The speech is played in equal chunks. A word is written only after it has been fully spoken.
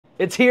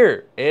It's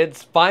here.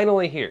 It's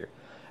finally here.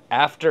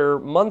 After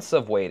months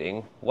of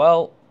waiting,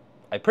 well,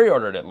 I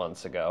pre-ordered it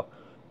months ago,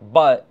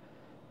 but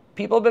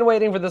people have been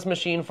waiting for this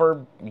machine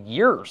for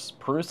years.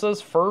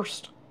 Prusa's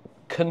first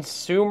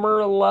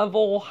consumer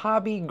level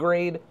hobby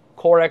grade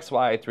Core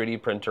XY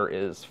 3D printer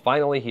is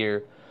finally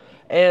here.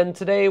 And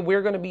today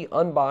we're going to be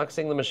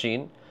unboxing the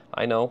machine.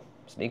 I know,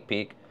 sneak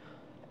peek.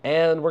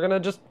 And we're going to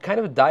just kind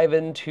of dive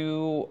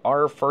into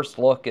our first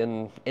look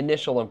and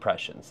initial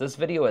impressions. This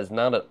video is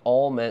not at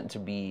all meant to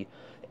be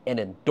an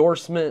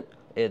endorsement.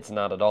 It's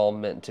not at all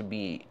meant to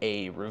be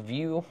a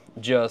review.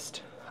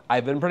 Just,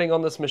 I've been printing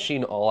on this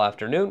machine all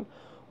afternoon.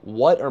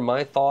 What are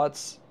my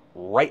thoughts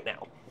right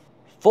now?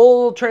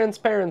 Full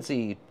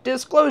transparency,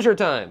 disclosure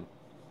time.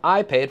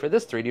 I paid for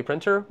this 3D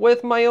printer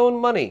with my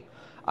own money.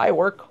 I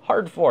work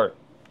hard for it.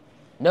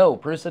 No,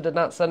 Prusa did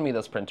not send me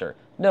this printer.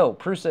 No,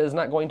 Prusa is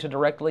not going to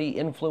directly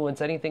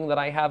influence anything that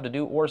I have to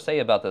do or say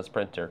about this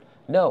printer.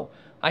 No,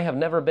 I have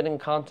never been in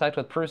contact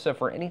with Prusa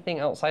for anything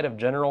outside of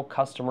general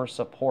customer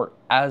support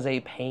as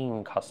a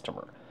paying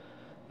customer.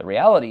 The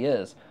reality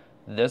is,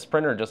 this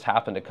printer just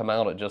happened to come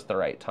out at just the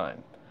right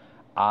time.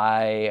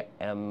 I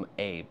am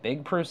a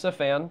big Prusa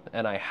fan,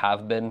 and I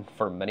have been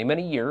for many,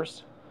 many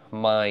years.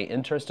 My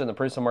interest in the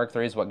Prusa Mark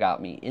III is what got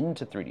me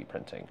into 3D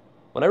printing.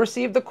 When I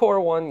received the Core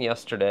One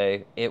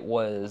yesterday, it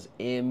was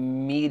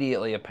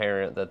immediately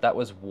apparent that that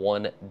was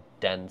one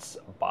dense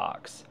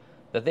box.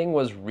 The thing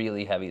was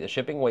really heavy. The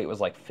shipping weight was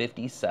like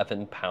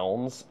 57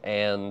 pounds,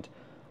 and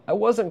I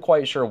wasn't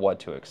quite sure what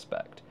to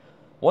expect.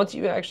 Once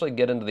you actually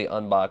get into the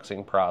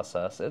unboxing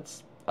process,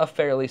 it's a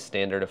fairly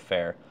standard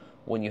affair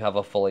when you have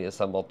a fully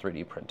assembled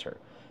 3D printer.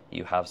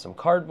 You have some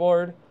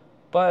cardboard,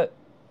 but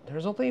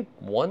there's only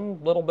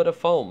one little bit of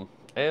foam,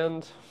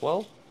 and,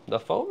 well, the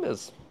foam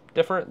is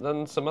different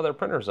than some other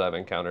printers I've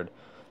encountered.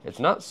 It's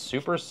not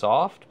super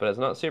soft, but it's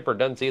not super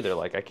dense either.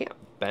 Like, I can't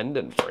bend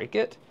and break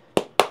it.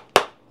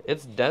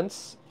 It's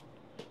dense.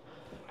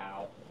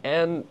 Ow.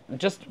 And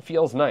just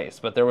feels nice,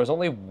 but there was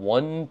only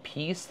one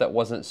piece that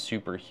wasn't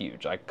super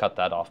huge. I cut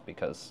that off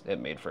because it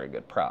made for a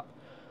good prop.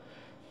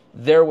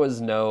 There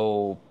was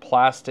no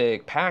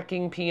plastic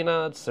packing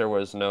peanuts. There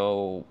was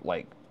no,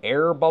 like,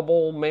 air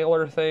bubble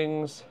mailer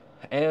things.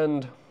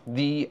 And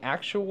the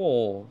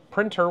actual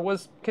printer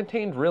was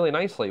contained really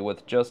nicely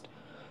with just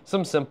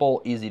some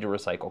simple, easy to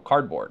recycle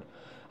cardboard.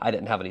 I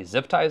didn't have any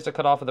zip ties to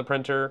cut off of the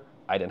printer.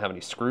 I didn't have any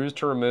screws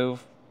to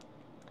remove.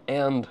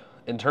 And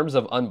in terms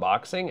of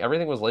unboxing,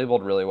 everything was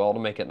labeled really well to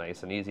make it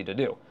nice and easy to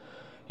do.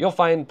 You'll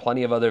find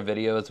plenty of other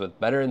videos with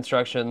better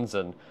instructions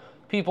and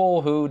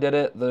people who did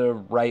it the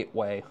right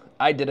way.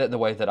 I did it the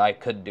way that I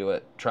could do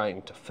it,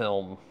 trying to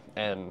film,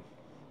 and,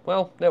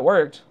 well, it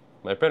worked.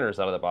 My printer's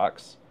out of the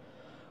box.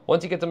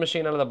 Once you get the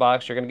machine out of the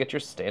box, you're going to get your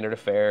standard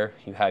affair.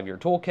 You have your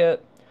toolkit,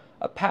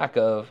 a pack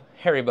of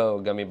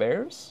Haribo gummy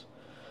bears,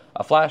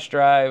 a flash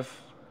drive.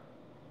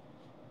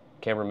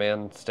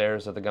 Cameraman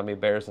stares at the gummy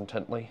bears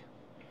intently.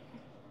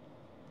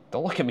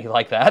 Don't look at me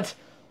like that.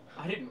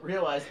 I didn't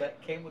realize that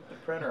came with the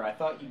printer. I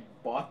thought you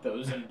bought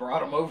those and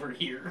brought them over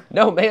here.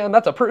 No, man,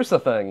 that's a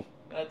Prusa thing.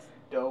 That's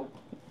dope.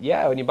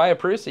 Yeah, when you buy a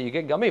Prusa, you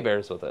get gummy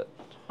bears with it.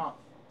 Huh.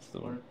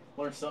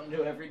 Learn something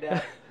new every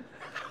day.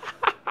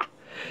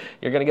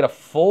 You're going to get a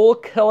full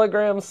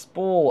kilogram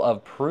spool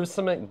of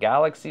Prusa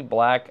Galaxy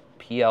Black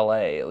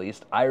PLA. At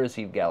least I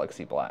received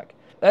Galaxy Black.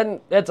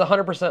 And it's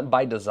 100%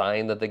 by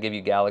design that they give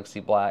you Galaxy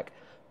Black,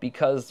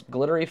 because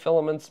glittery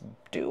filaments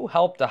do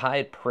help to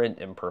hide print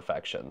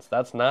imperfections.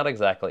 That's not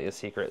exactly a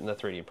secret in the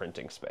 3D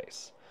printing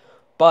space.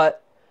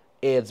 But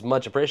it's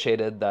much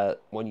appreciated that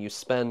when you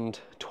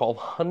spend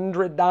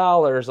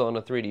 $1,200 on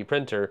a 3D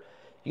printer,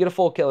 you get a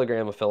full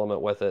kilogram of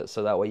filament with it,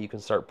 so that way you can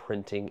start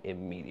printing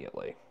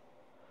immediately.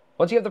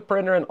 Once you have the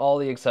printer and all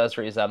the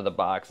accessories out of the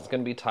box, it's going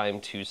to be time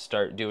to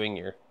start doing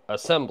your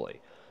assembly.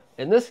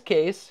 In this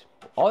case,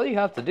 all you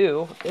have to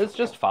do is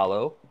just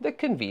follow the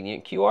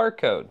convenient QR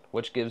code,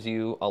 which gives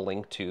you a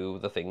link to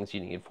the things you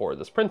need for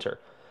this printer.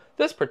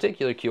 This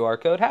particular QR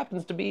code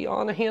happens to be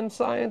on a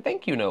hand-signed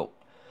thank you note.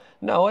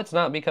 No, it's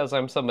not because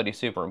I'm somebody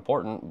super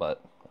important,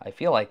 but I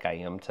feel like I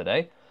am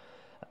today.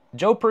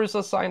 Joe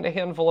Prusa signed a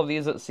handful of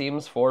these, it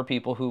seems, for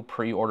people who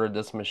pre-ordered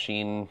this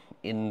machine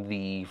in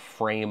the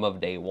frame of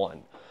day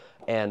one.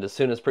 And as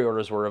soon as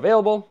pre-orders were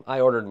available, I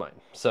ordered mine.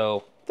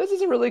 So this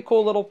is a really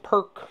cool little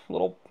perk,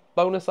 little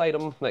bonus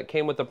item that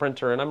came with the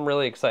printer, and I'm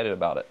really excited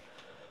about it.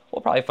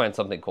 We'll probably find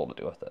something cool to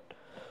do with it.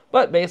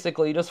 But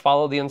basically, you just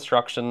follow the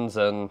instructions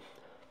and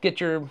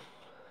get your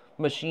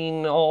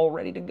machine all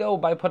ready to go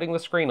by putting the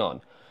screen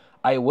on.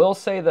 I will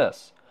say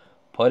this,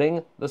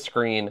 putting the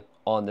screen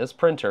on this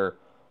printer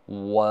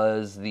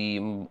was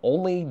the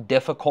only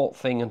difficult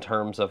thing in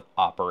terms of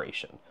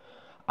operation.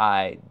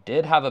 I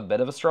did have a bit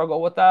of a struggle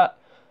with that,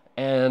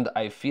 and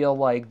I feel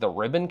like the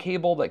ribbon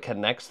cable that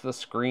connects the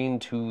screen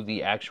to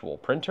the actual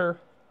printer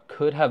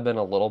could have been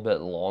a little bit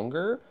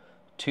longer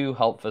to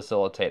help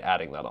facilitate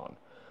adding that on.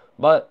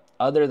 But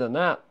other than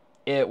that,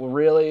 it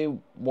really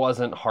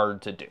wasn't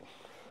hard to do.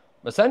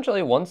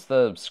 Essentially, once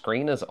the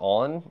screen is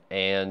on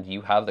and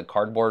you have the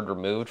cardboard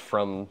removed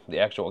from the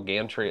actual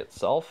gantry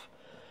itself,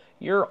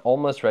 you're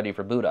almost ready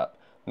for boot up.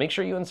 Make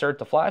sure you insert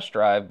the flash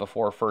drive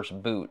before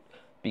first boot,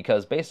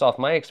 because based off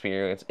my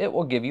experience, it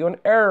will give you an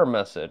error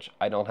message.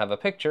 I don't have a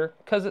picture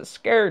because it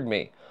scared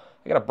me.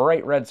 I got a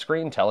bright red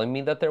screen telling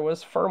me that there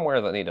was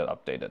firmware that needed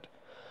updated.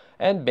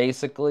 And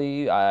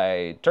basically,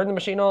 I turned the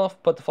machine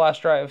off, put the flash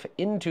drive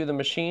into the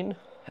machine,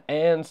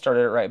 and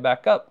started it right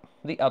back up.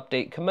 The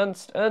update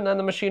commenced, and then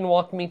the machine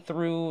walked me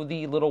through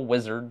the little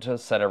wizard to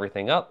set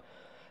everything up.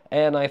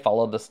 And I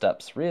followed the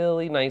steps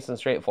really nice and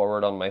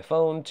straightforward on my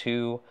phone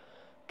to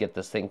get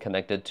this thing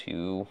connected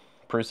to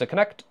Prusa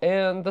Connect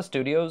and the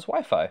studio's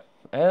Wi-Fi.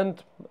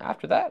 And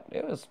after that,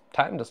 it was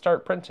time to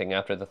start printing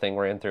after the thing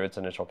ran through its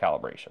initial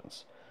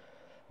calibrations.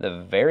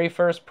 The very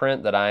first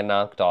print that I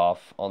knocked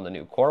off on the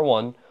new Core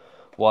One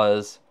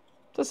was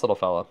this little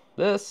fella.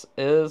 This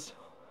is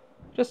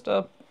just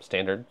a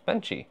standard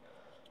Benchy.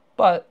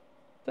 But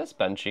this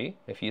Benchy,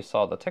 if you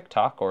saw the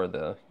TikTok or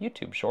the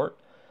YouTube short,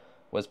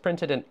 was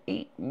printed in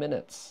 8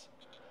 minutes.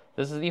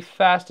 This is the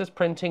fastest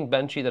printing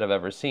Benchy that I've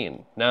ever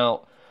seen.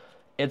 Now,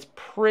 it's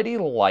pretty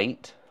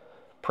light,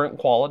 print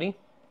quality,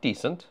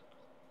 decent.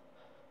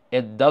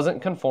 It doesn't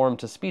conform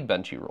to speed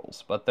Benchy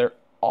rules, but there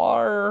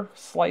are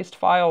sliced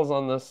files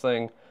on this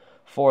thing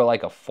for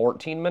like a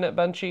 14-minute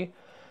Benchy,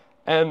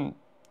 and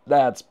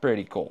that's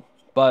pretty cool.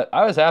 But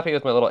I was happy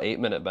with my little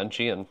 8-minute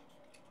Benchy, and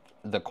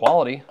the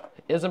quality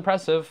is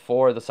impressive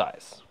for the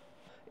size.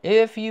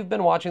 If you've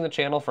been watching the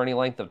channel for any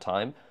length of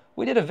time,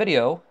 we did a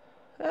video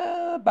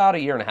about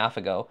 1.5 years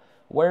ago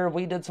where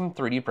we did some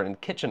 3D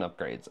printed kitchen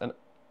upgrades. And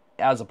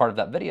as a part of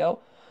that video,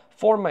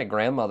 for my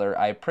grandmother,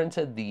 I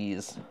printed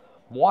these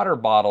water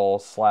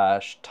bottle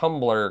 /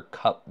 tumbler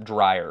cup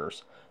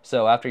dryers.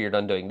 So after you're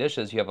done doing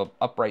dishes, you have an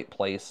upright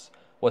place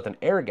with an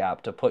air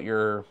gap to put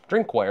your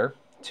drinkware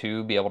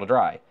to be able to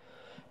dry.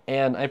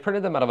 And I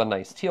printed them out of a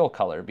nice teal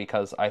color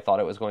because I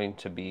thought it was going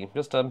to be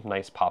just a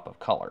nice pop of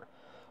color.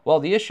 Well,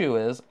 the issue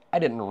is I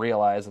didn't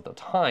realize at the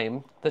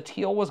time the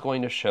teal was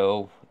going to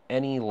show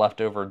any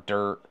leftover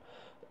dirt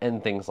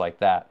and things like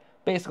that.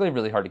 Basically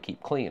really hard to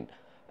keep clean.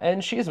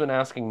 And she's been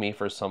asking me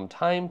for some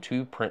time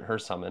to print her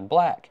some in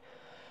black.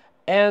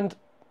 And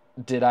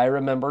did I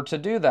remember to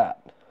do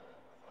that?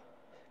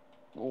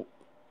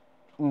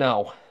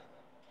 No,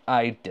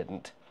 I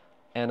didn't.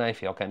 And I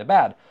feel kind of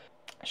bad.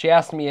 She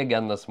asked me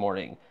again this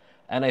morning,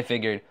 and I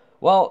figured,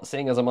 well,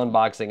 seeing as I'm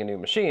unboxing a new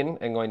machine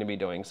and going to be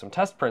doing some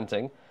test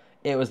printing,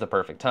 it was the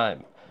perfect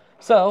time.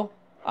 So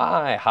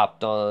I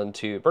hopped on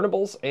to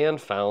Printables and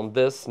found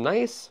this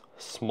nice,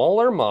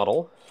 smaller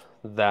model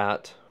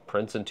that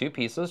prints in 2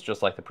 pieces,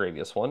 just like the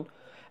previous one,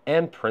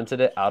 and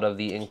printed it out of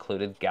the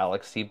included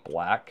Galaxy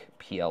Black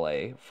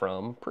PLA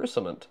from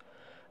Prusa.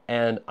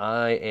 And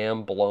I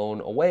am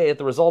blown away at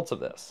the results of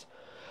this.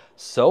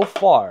 So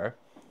far,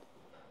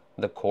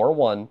 the Core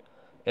One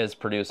is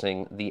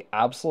producing the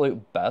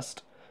absolute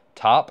best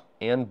top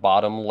and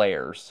bottom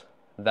layers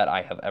that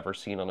I have ever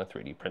seen on a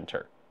 3D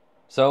printer.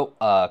 So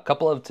a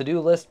couple of to-do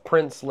list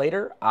prints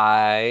later,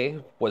 I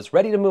was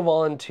ready to move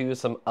on to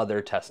some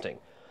other testing.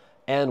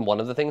 And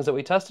one of the things that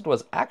we tested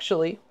was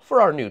actually,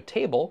 for our new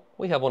table,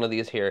 we have one of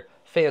these here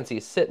fancy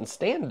sit and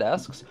stand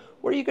desks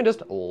where you can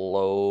just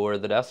lower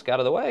the desk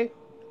out of the way.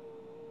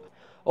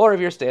 Or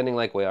if you're standing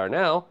like we are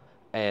now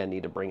and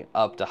need to bring it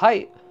up to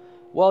height,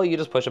 well, you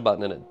just push a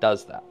button and it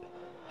does that.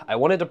 I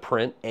wanted to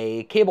print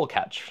a cable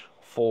catch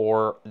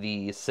for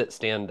the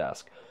sit-stand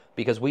desk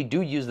because we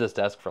do use this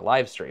desk for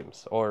live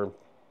streams, or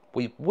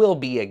we will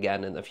be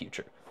again in the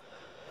future.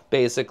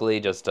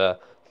 Basically just a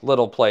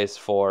little place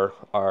for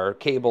our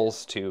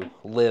cables to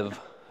live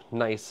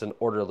nice and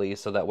orderly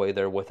so that way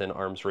they're within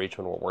arm's reach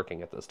when we're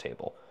working at this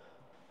table.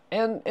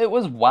 And it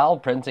was while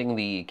printing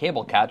the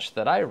cable catch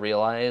that I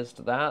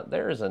realized that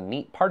there is a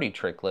neat party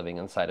trick living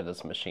inside of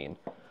this machine.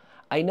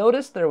 I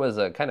noticed there was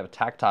a kind of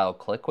tactile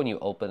click when you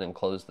open and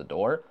close the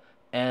door,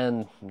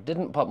 and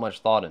didn't put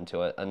much thought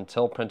into it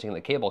until printing the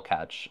cable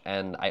catch,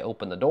 and I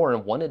opened the door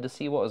and wanted to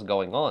see what was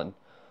going on.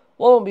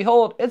 Lo and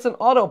behold, it's an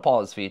auto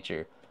pause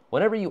feature.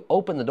 Whenever you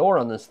open the door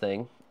on this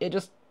thing, it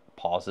just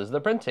pauses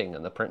the printing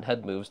and the print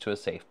head moves to a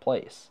safe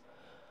place.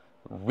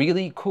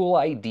 Really cool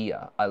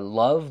idea. I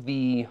love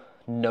the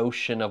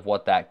notion of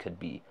what that could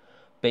be.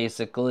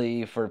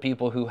 Basically, for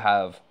people who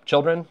have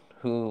children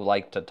who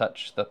like to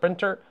touch the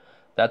printer,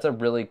 that's a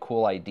really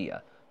cool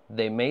idea.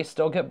 They may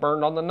still get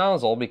burned on the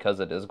nozzle because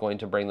it is going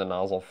to bring the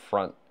nozzle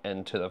front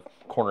into the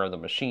corner of the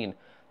machine.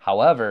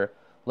 However,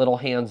 little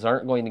hands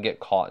aren't going to get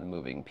caught in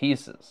moving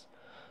pieces.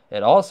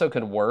 It also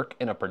could work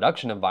in a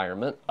production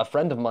environment. A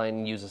friend of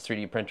mine uses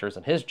 3D printers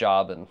in his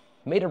job and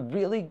made a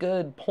really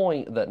good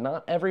point that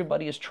not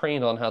everybody is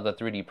trained on how the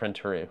 3D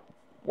printer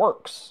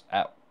works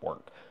at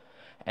work.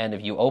 And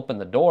if you open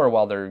the door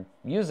while they're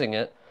using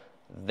it,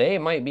 they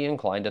might be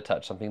inclined to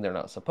touch something they're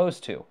not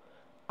supposed to.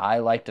 I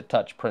like to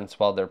touch prints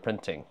while they're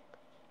printing.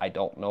 I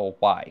don't know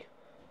why.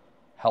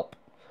 Help.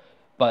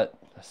 But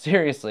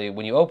seriously,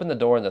 when you open the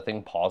door and the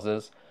thing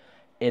pauses,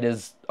 it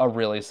is a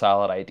really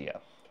solid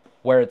idea.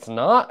 Where it's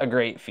not a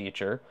great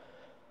feature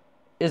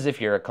is if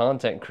you're a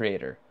content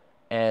creator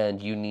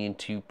and you need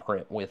to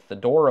print with the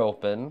door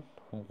open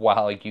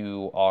while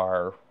you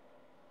are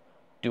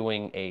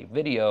doing a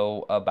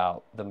video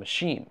about the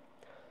machine.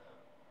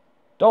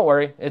 Don't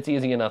worry, it's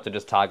easy enough to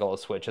just toggle a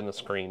switch in the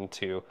screen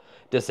to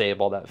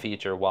disable that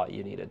feature while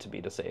you need it to be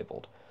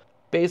disabled.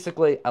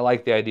 Basically, I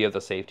like the idea of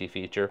the safety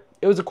feature.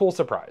 It was a cool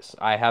surprise.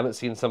 I haven't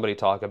seen somebody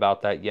talk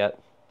about that yet.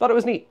 Thought it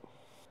was neat.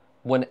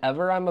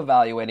 Whenever I'm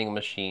evaluating a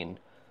machine,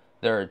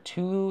 there are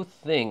two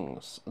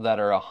things that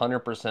are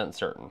 100%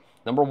 certain.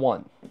 Number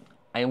one,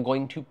 I am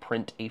going to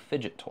print a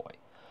fidget toy.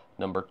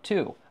 Number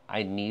two,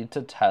 I need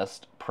to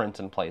test print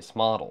and place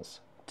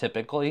models.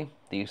 Typically,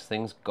 these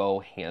things go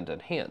hand in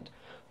hand.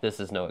 This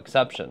is no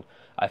exception.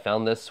 I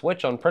found this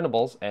switch on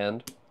printables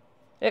and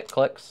it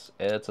clicks.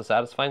 It's a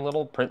satisfying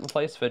little print and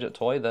place fidget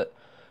toy that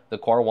the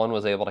Core One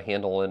was able to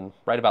handle in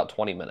right about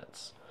 20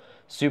 minutes.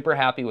 Super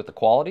happy with the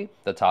quality.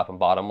 The top and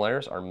bottom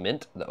layers are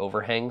mint. The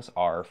overhangs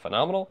are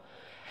phenomenal.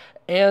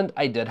 And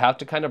I did have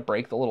to kind of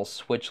break the little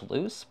switch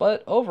loose,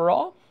 but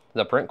overall,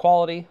 the print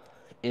quality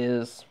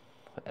is,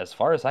 as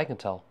far as I can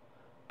tell,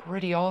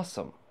 pretty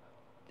awesome.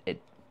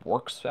 It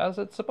works as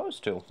it's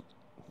supposed to.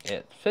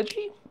 It's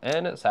fidgety,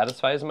 and it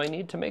satisfies my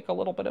need to make a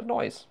little bit of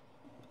noise.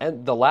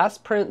 And the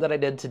last print that I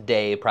did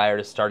today prior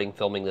to starting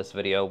filming this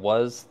video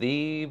was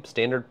the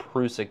standard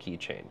Prusa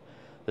keychain.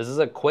 This is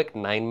a quick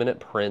 9-minute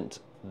print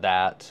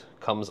that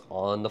comes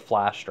on the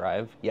flash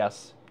drive.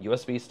 Yes,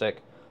 USB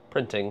stick,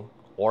 printing,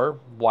 or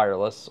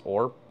wireless,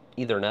 or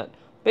Ethernet.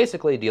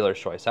 Basically, dealer's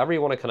choice. However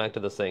you want to connect to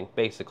this thing,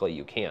 basically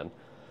you can.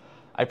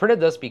 I printed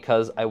this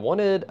because I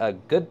wanted a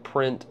good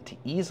print to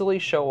easily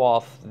show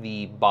off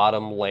the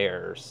bottom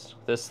layers.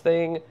 This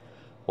thing,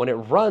 when it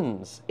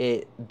runs,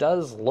 it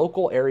does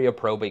local area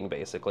probing,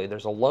 basically.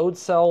 There's a load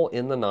cell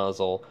in the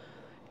nozzle,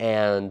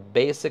 and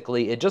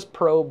basically it just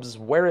probes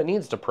where it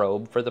needs to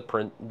probe for the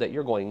print that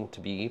you're going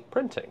to be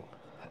printing.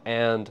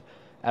 And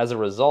as a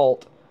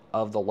result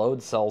of the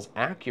load cell's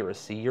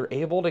accuracy, you're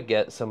able to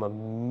get some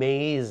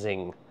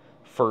amazing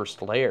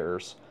first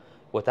layers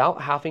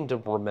without having to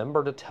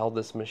remember to tell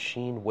this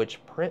machine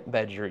which print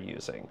bed you're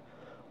using,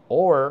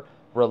 or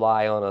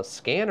rely on a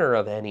scanner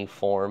of any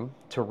form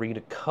to read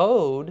a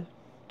code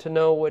to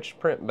know which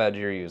print bed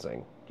you're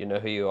using. You know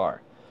who you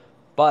are.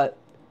 But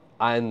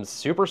I'm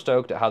super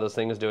stoked at how this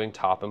thing is doing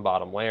top and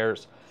bottom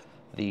layers.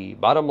 The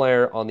bottom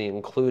layer on the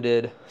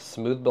included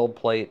smooth build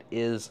plate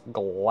is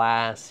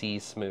glassy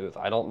smooth.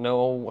 I don't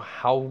know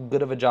how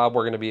good of a job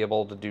we're going to be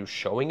able to do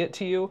showing it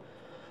to you,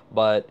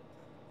 but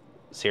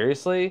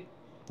seriously,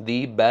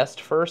 the best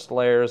first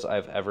layers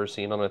I've ever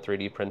seen on a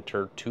 3D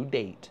printer to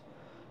date.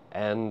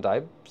 And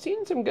I've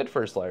seen some good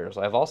first layers.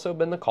 I've also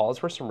been the cause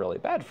for some really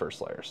bad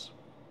first layers.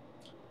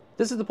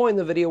 This is the point in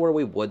the video where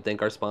we would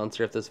thank our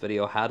sponsor if this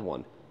video had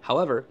one.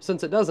 However,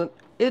 since it doesn't,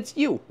 it's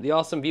you, the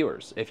awesome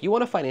viewers. If you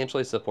want to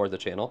financially support the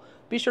channel,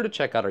 be sure to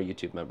check out our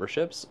YouTube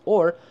memberships,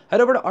 or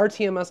head over to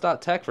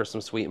rtms.tech for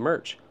some sweet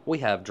merch. We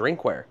have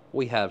drinkware,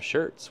 we have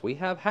shirts, we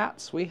have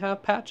hats, we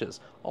have patches,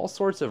 all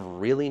sorts of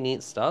really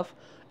neat stuff,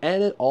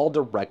 and it all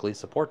directly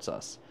supports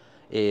us.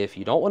 If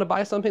you don't want to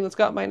buy something that's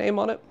got my name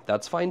on it,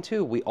 that's fine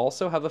too. We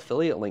also have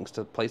affiliate links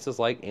to places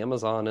like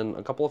Amazon and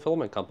a couple of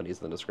filament companies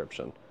in the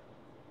description.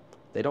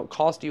 They don't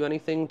cost you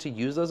anything to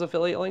use those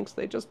affiliate links,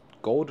 they just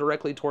go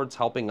directly towards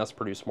helping us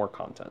produce more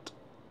content.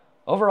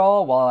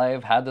 Overall, while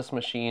I've had this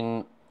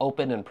machine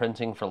open and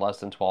printing for less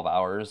than 12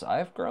 hours,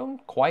 I've grown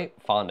quite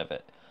fond of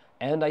it.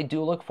 And I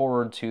do look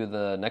forward to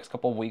the next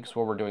couple of weeks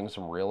where we're doing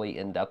some really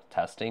in-depth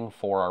testing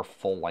for our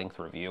full-length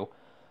review.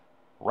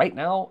 Right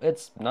now,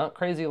 it's not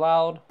crazy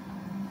loud.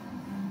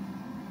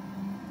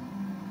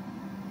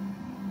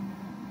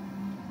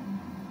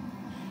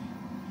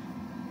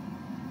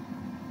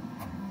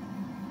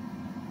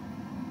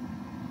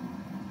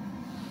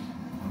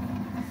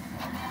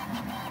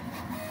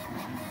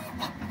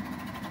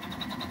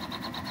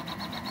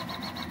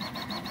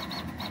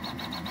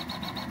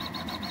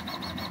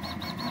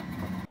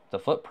 The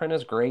footprint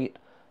is great.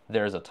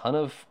 There's a ton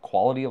of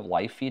quality of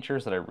life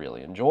features that I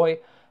really enjoy.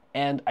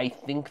 And I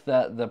think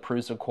that the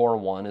Prusa Core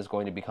One is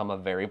going to become a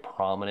very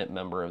prominent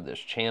member of this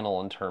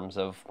channel in terms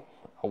of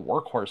a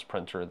workhorse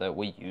printer that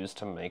we use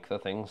to make the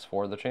things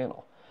for the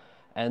channel.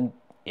 And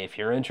if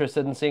you're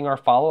interested in seeing our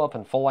follow-up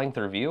and full-length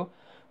review,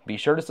 be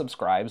sure to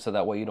subscribe so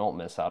that way you don't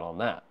miss out on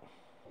that.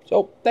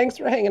 So thanks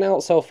for hanging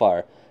out so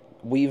far.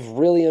 We've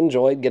really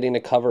enjoyed getting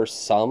to cover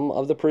some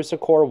of the Prusa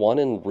Core One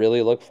and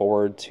really look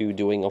forward to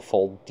doing a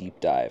full deep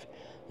dive.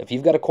 If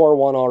you've got a Core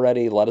One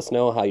already, let us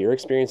know how your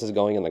experience is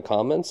going in the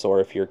comments, or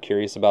if you're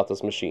curious about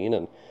this machine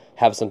and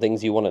have some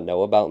things you want to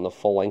know about in the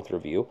full-length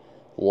review,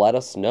 let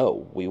us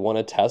know. We want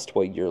to test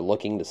what you're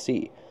looking to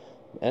see.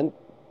 And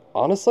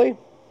honestly,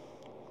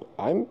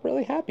 I'm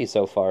really happy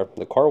so far.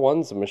 The Core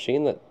One's a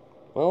machine that,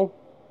 well,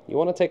 you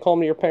want to take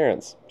home to your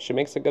parents. She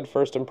makes a good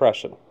first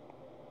impression.